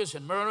 whoremongers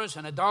and murderers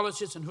and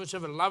idolaters, and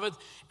whosoever loveth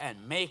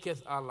and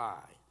maketh a lie.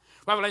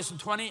 Revelation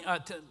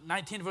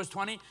 19, verse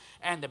 20,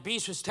 and the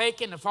beast was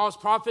taken, the false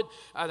prophet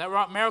that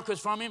wrought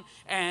miracles from him,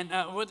 and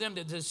with them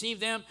to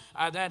deceive them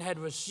that had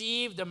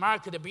received the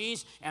mark of the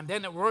beast, and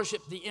then that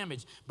worshipped the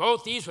image.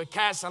 Both these were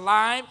cast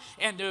alive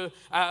into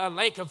a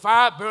lake of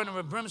fire, burning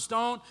with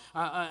brimstone,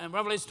 in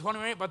Revelation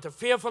 28, but the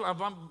fearful,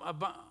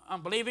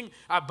 unbelieving,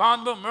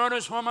 abominable,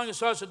 murderers, whoremongers,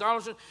 sorcerers,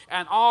 idolaters,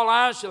 and all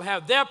eyes shall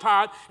have their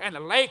part, and the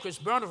lake which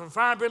burneth with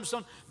fire and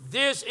brimstone.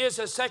 This is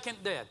a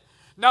second death.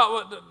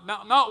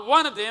 Not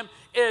one of them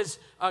is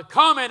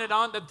commented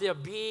on that they'll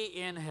be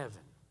in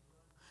heaven.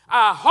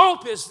 Our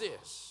hope is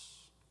this.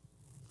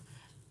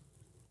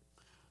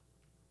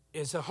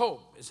 It's a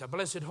hope. It's a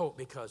blessed hope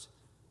because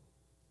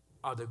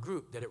of the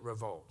group that it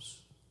revolves.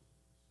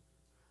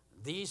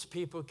 These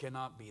people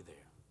cannot be there.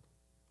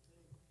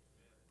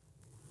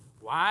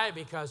 Why?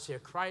 Because they're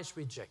Christ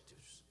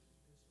rejectors.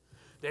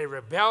 They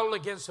rebel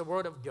against the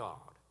word of God.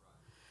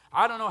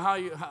 I don't know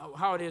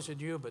how it is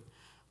with you, but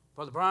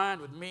Brother Brian,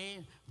 with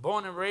me,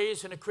 born and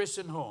raised in a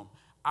Christian home,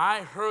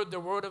 I heard the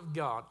word of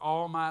God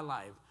all my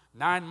life.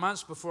 9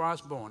 months before I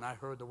was born, I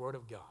heard the word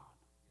of God.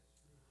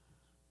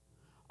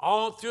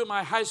 All through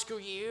my high school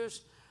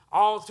years,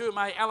 all through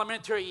my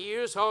elementary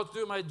years, all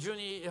through my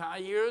junior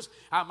years,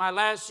 my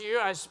last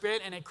year I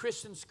spent in a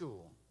Christian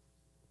school.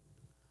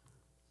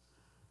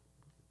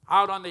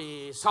 out on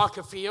the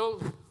soccer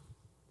field.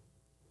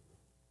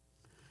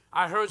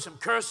 I heard some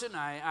cursing.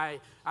 I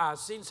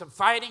seen some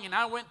fighting, and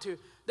I went to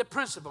the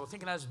principal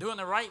thinking I was doing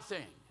the right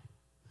thing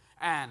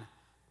and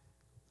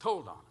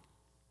told on him.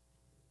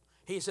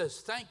 He says,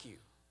 thank you.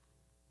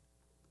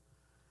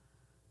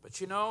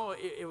 But you know,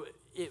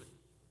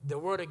 the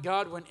word of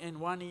God went in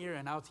one ear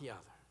and out the other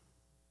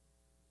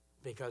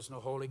because no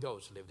Holy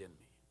Ghost lived in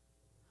me.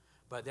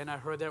 But then I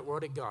heard that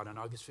word of God on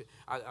August 5th.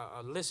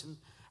 I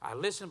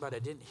listened, but I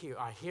didn't hear.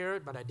 I heard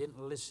it, but I didn't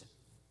listen.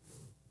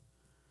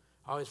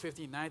 August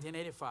 15,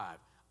 1985,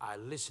 I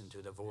listened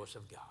to the voice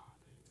of God.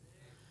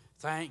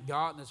 Thank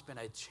God, and there's been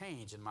a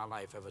change in my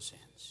life ever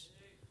since.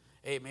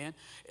 Amen.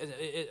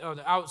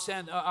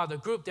 The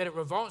group that it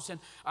revolts. And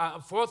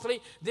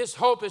fourthly, this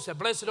hope is a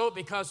blessed hope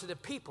because of the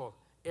people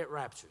it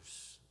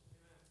raptures.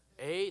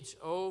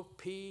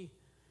 H-O-P-E.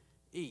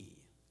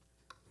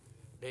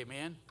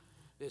 Amen.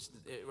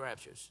 It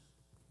raptures.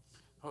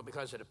 Oh,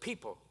 because of the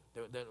people.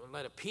 The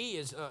letter P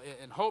is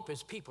and hope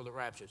is people that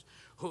raptures.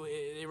 Who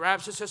the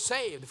raptures are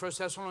saved. 1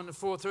 Thessalonians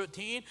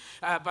 4:13.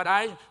 But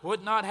I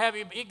would not have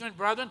you ignorant,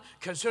 brethren,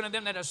 concerning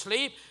them that are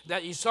asleep,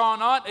 that ye saw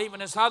not,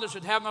 even as others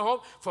should have no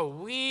hope. For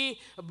we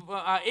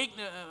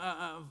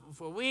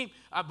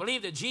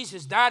believe that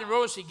Jesus died and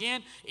rose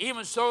again.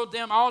 Even so,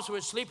 them also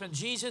which sleep in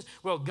Jesus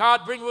will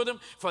God bring with him.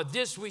 For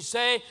this we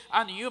say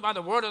unto you by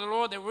the word of the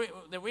Lord,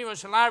 that we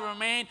which alive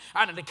remain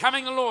unto the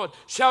coming of the Lord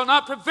shall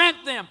not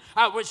prevent them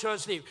which are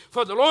asleep.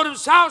 For the Lord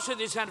himself shall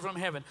descend from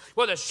heaven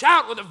with a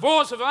shout, with the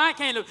voice of an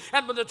archangel,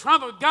 and with the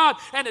trumpet of God,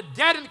 and the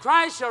dead in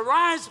Christ shall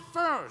rise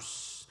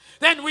first.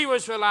 Then we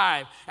which are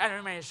alive and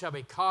remain shall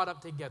be caught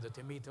up together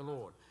to meet the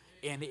Lord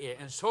in the air.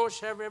 And so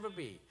shall we ever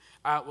be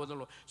with the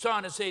Lord. So I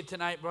want to say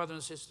tonight, brother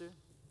and sister,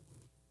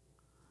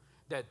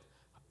 that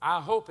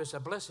our hope is a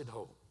blessed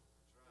hope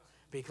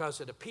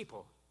because of the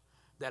people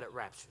that it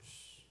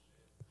raptures.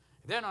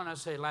 Then I want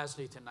to say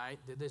lastly tonight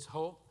that this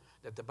hope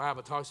that the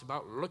Bible talks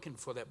about, looking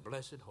for that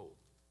blessed hope.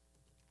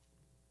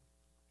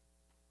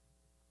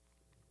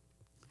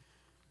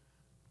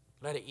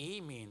 Letter E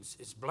means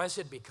it's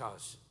blessed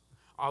because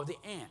of the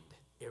end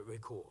it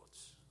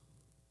records.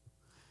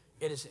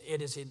 It is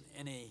an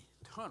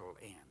eternal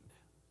end.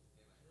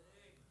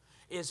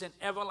 It's an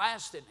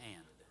everlasting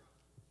end.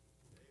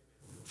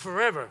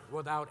 Forever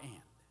without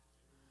end.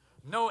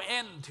 No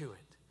end to it.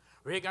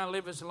 We're going to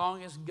live as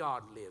long as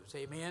God lives.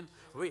 Amen.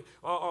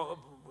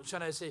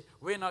 Should I say,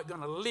 we're not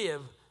going to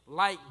live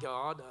like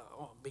God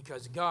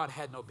because God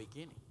had no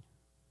beginning.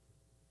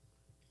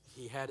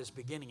 He had his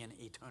beginning in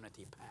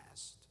eternity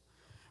past.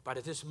 But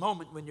at this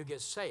moment when you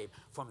get saved,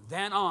 from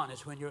then on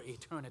is when your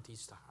eternity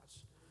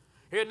starts.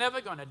 You're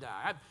never going to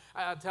die.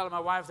 I tell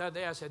my wife that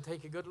day, I said,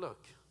 take a good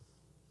look.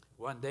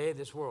 One day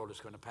this world is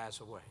going to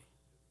pass away.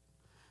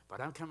 But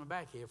I'm coming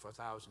back here for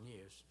 1,000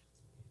 years.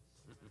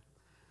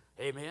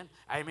 Amen.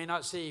 I may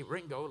not see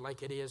Ringo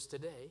like it is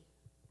today.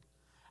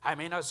 I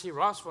may not see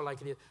Rossville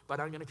like it is, but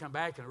I'm going to come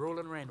back and rule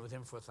and reign with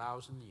him for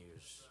 1,000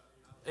 years.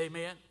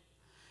 Amen.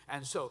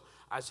 And so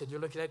I said, you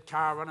look at that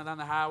car running down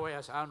the highway.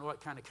 I said, I don't know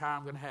what kind of car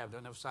I'm going to have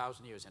during those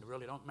 1,000 years, and it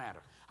really don't matter.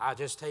 I'll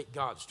just take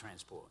God's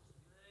transport.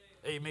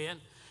 Amen.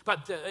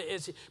 But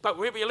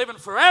we'll be living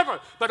forever.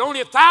 But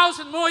only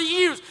 1,000 more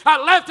years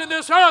are left in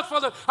this earth for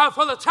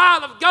the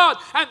child of God,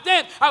 and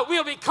then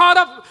we'll be caught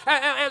up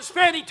and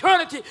spend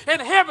eternity in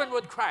heaven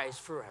with Christ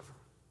forever.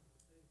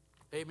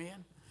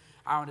 Amen.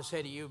 I want to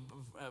say to you,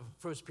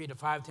 1 Peter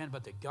 5:10,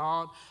 but the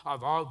God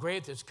of all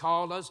grace has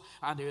called us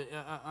under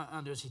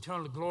his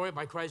eternal glory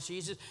by Christ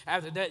Jesus.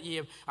 After that ye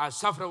have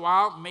suffered a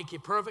while, make you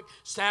perfect,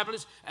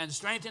 establish and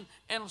strengthen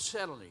and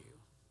settle you.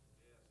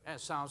 That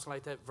sounds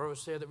like that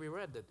verse there that we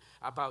read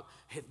about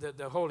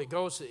the Holy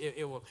Ghost.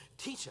 It will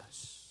teach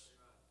us.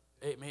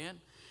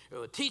 Amen. It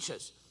will teach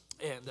us.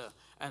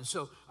 And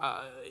so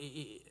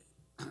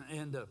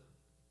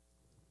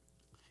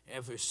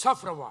if we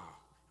suffer a while,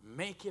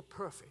 make you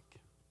perfect.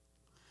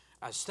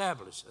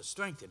 Establish,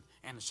 strengthen,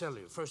 and settle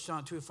you. 1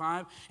 John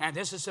 2:5, and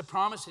this is a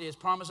promise that he has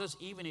promised us,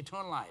 even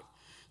eternal life.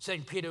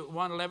 2 Peter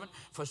 1:11,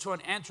 for so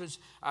an entrance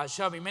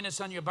shall be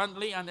ministered on you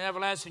abundantly on the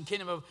everlasting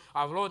kingdom of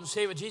our Lord and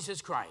Savior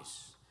Jesus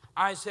Christ.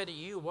 I say to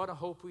you, what a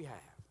hope we have.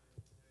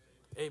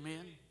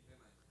 Amen.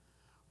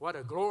 What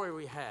a glory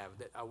we have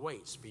that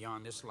awaits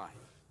beyond this life.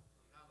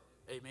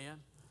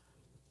 Amen.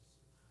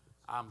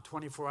 I'm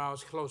 24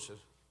 hours closer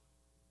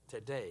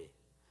today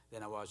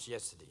than I was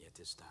yesterday at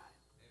this time.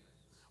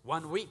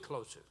 1 week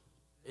closer.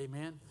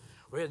 Amen.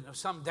 We're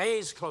some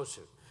days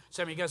closer.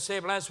 Some of you got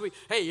saved last week.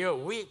 Hey, you're a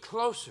week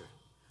closer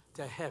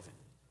to heaven,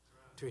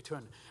 to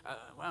eternity. I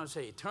don't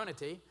say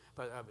eternity,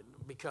 but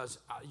because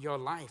your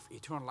life,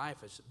 eternal life,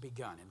 has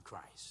begun in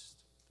Christ.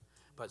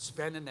 But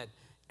spending that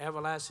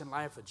everlasting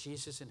life with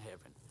Jesus in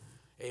heaven,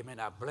 amen,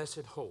 our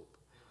blessed hope,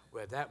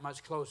 we're that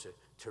much closer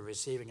to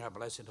receiving our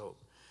blessed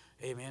hope.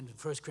 Amen.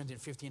 1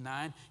 Corinthians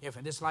 15:9, if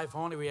in this life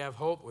only we have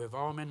hope, we have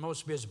all men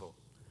most miserable.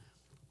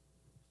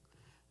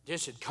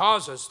 This should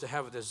cause us to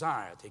have a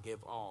desire to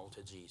give all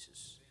to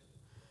Jesus.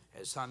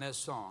 has sung that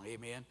song,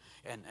 amen.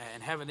 And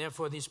having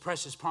therefore these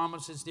precious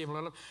promises, dear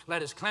Lord,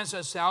 let us cleanse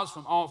ourselves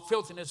from all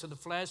filthiness of the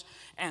flesh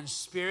and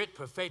spirit,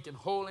 perfecting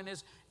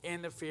holiness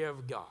in the fear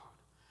of God.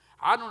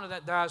 I don't know if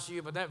that does to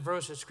you, but that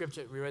verse of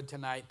scripture we read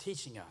tonight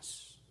teaching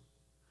us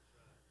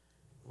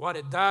what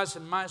it does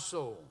in my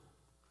soul.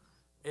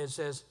 It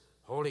says,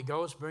 Holy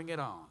Ghost, bring it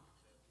on.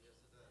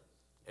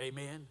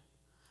 Amen.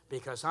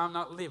 Because I'm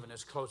not living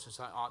as close as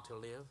I ought to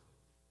live.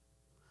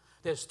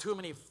 There's too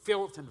many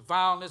filth and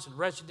vileness and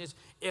wretchedness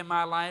in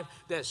my life.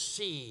 That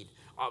seed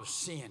of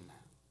sin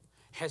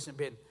hasn't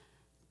been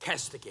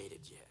castigated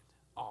yet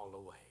all the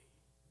way.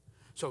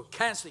 So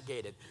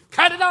castigate it.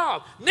 Cut it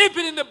off. Nip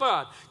it in the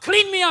bud.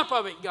 Clean me up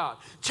of it, God.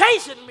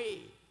 Chasten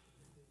me.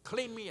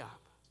 Clean me up.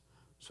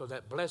 So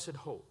that blessed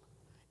hope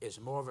is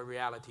more of a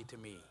reality to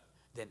me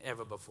than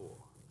ever before.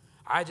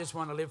 I just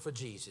want to live for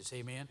Jesus,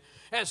 amen.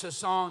 That's a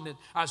song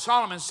that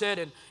Solomon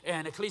said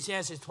in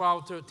Ecclesiastes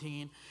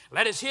 12:13.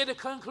 Let us hear the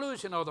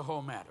conclusion of the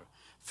whole matter.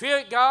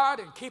 Fear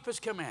God and keep his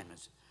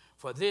commandments,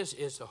 for this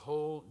is the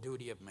whole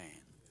duty of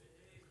man.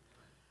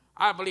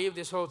 I believe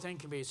this whole thing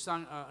can be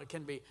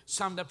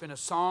summed up in a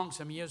song.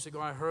 Some years ago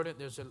I heard it.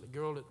 There's a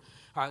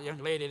young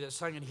lady that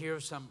sang it here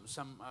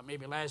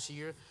maybe last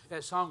year.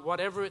 That song,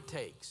 Whatever It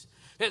Takes.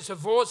 It's a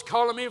voice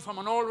calling me from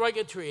an old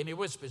rugged tree, and he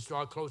whispers,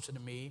 draw closer to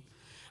me.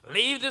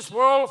 Leave this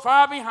world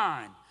far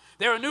behind.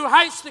 There are new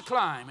heights to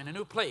climb, and a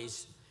new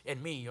place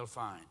in me you'll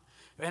find.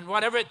 And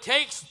whatever it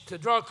takes to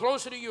draw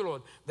closer to you,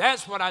 Lord,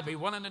 that's what I'd be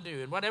willing to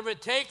do. And whatever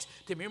it takes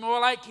to be more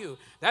like you,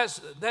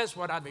 that's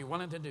what I'd be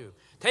willing to do.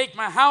 Take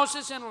my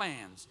houses and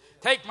lands.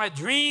 Take my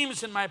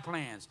dreams and my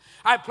plans.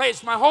 I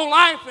place my whole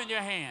life in your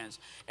hands.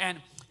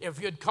 And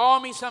if you'd call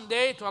me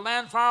someday to a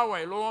land far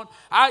away, Lord,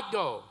 I'd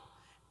go.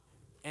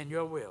 And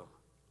your will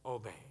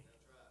obey.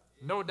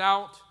 No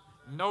doubt,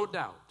 no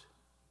doubt.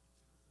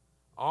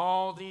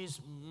 All these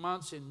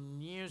months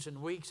and years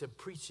and weeks of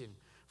preaching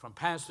from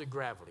Pastor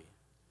Gravely,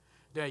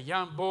 there are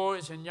young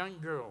boys and young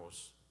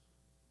girls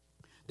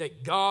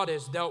that God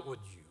has dealt with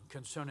you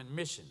concerning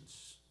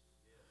missions,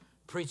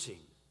 preaching,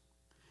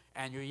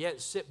 and you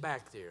yet sit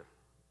back there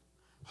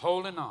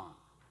holding on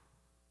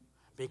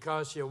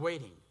because you're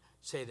waiting.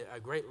 Say that a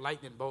great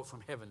lightning bolt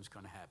from heaven is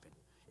going to happen.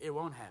 It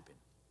won't happen.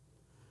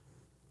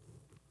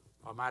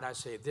 Or might I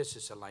say, this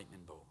is a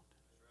lightning bolt.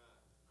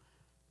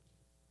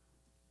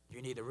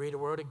 You need to read the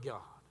Word of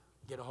God.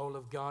 Get a hold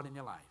of God in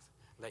your life.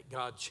 Let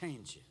God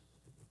change you.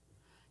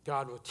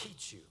 God will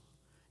teach you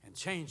and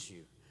change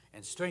you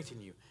and strengthen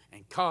you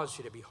and cause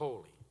you to be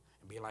holy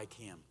and be like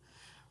Him.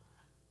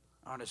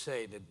 I want to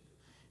say that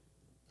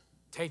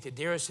take the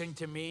dearest thing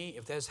to me,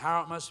 if that's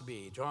how it must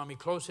be. Draw me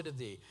closer to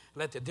Thee.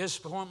 Let the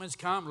disappointments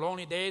come,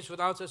 lonely days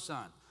without the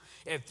sun.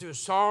 If through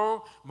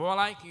sorrow, more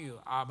like You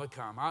I'll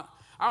become. I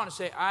want to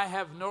say I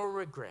have no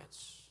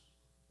regrets.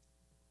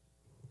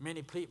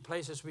 Many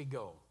places we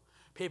go,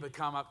 people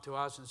come up to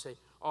us and say,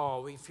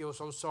 oh, we feel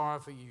so sorry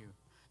for you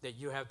that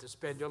you have to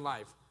spend your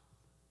life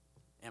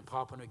in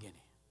Papua New Guinea.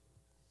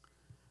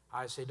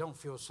 I say, don't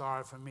feel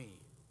sorry for me.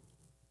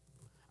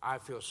 I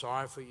feel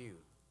sorry for you.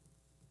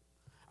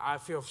 I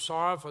feel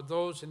sorry for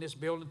those in this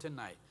building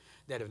tonight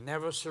that have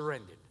never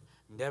surrendered,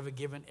 never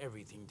given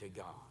everything to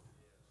God.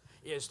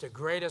 It's the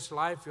greatest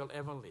life you'll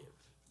ever live.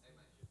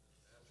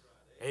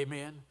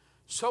 Amen.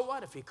 So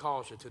what if He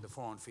calls you to the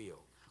foreign field?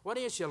 What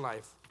is your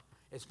life?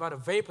 It's but a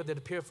vapor that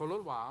appears for a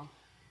little while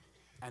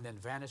and then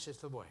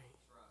vanishes away.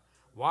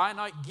 Why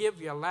not give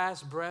your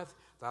last breath,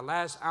 the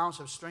last ounce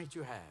of strength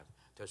you have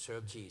to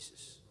serve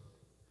Jesus?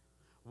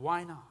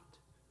 Why not?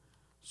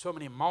 So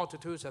many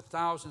multitudes of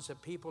thousands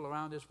of people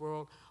around this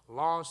world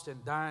lost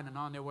and dying and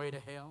on their way to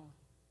hell.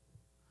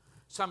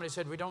 Somebody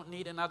said, we don't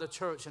need another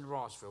church in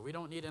Rossville. We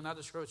don't need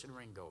another church in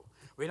Ringo.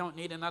 We don't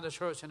need another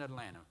church in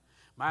Atlanta.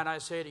 Might I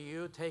say to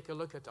you, take a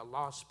look at the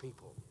lost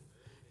people.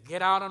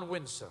 Get out and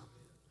win some.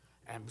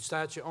 And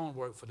start your own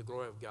work for the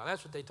glory of God.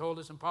 That's what they told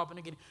us in Papua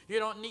New Guinea. You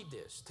don't need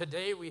this.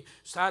 Today we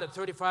started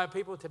 35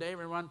 people. Today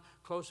we run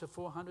close to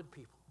 400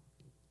 people.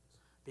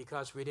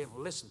 Because we didn't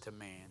listen to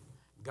man.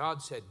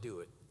 God said do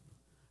it.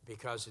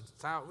 Because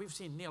we've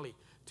seen nearly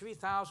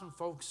 3,000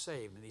 folks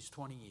saved in these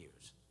 20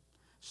 years.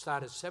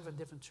 Started 7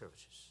 different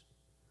churches.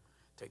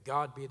 To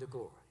God be the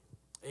glory.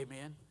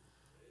 Amen.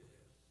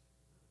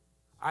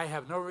 I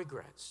have no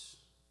regrets.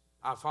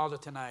 Our Father,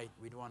 tonight,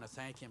 we want to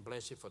thank You and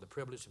bless You for the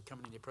privilege of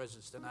coming in Your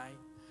presence tonight.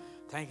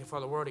 Thank You for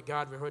the word of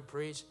God we heard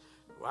preached.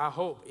 Our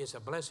hope is a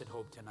blessed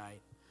hope tonight.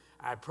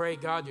 I pray,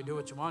 God, You do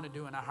what You want to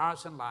do in our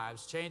hearts and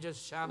lives. Change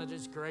us, challenge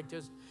us, correct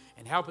us,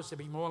 and help us to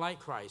be more like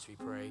Christ, we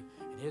pray.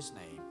 In His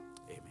name.